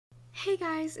Hey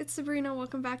guys, it's Sabrina.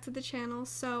 Welcome back to the channel.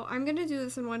 So I'm gonna do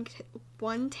this in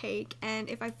one take, and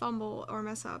if I fumble or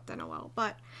mess up, then oh well.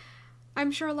 But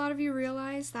I'm sure a lot of you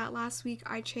realize that last week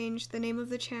I changed the name of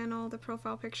the channel, the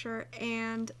profile picture,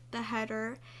 and the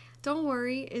header. Don't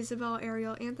worry, Isabel,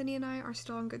 Ariel, Anthony, and I are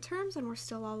still on good terms, and we're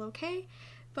still all okay.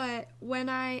 But when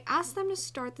I asked them to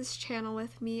start this channel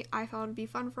with me, I thought it'd be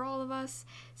fun for all of us,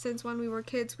 since when we were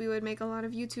kids, we would make a lot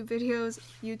of YouTube videos,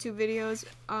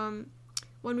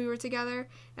 when we were together,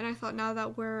 and I thought now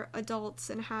that we're adults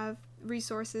and have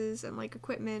resources and like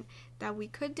equipment that we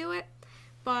could do it.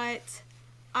 But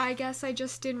I guess I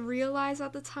just didn't realize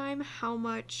at the time how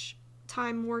much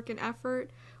time, work, and effort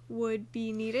would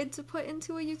be needed to put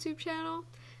into a YouTube channel.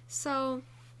 So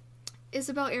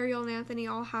Isabel, Ariel, and Anthony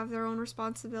all have their own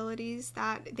responsibilities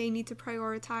that they need to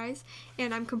prioritize,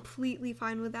 and I'm completely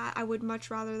fine with that. I would much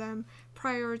rather them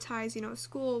prioritize,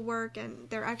 school, work, and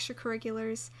their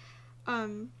extracurriculars,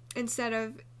 instead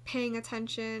of paying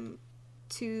attention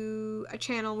to a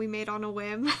channel we made on a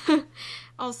whim.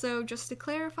 Also, just to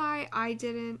clarify,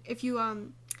 if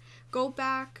you go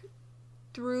back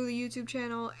through the YouTube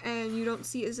channel and you don't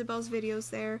see Isabel's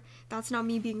videos there, that's not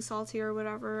me being salty or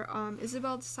whatever.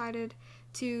 Isabel decided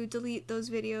to delete those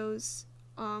videos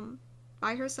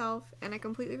by herself, and I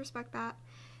completely respect that.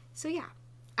 So yeah.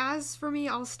 As for me,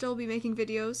 I'll still be making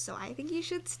videos, so I think you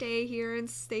should stay here and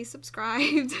stay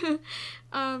subscribed.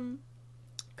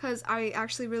 Because I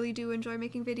actually really do enjoy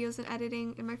making videos and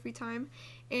editing in my free time.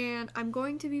 And I'm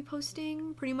going to be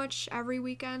posting pretty much every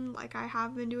weekend like I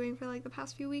have been doing for like the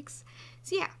past few weeks.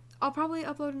 So yeah, I'll probably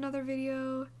upload another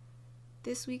video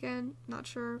this weekend. Not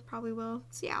sure, probably will.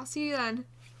 So yeah, I'll see you then.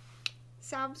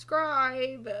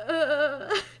 Subscribe!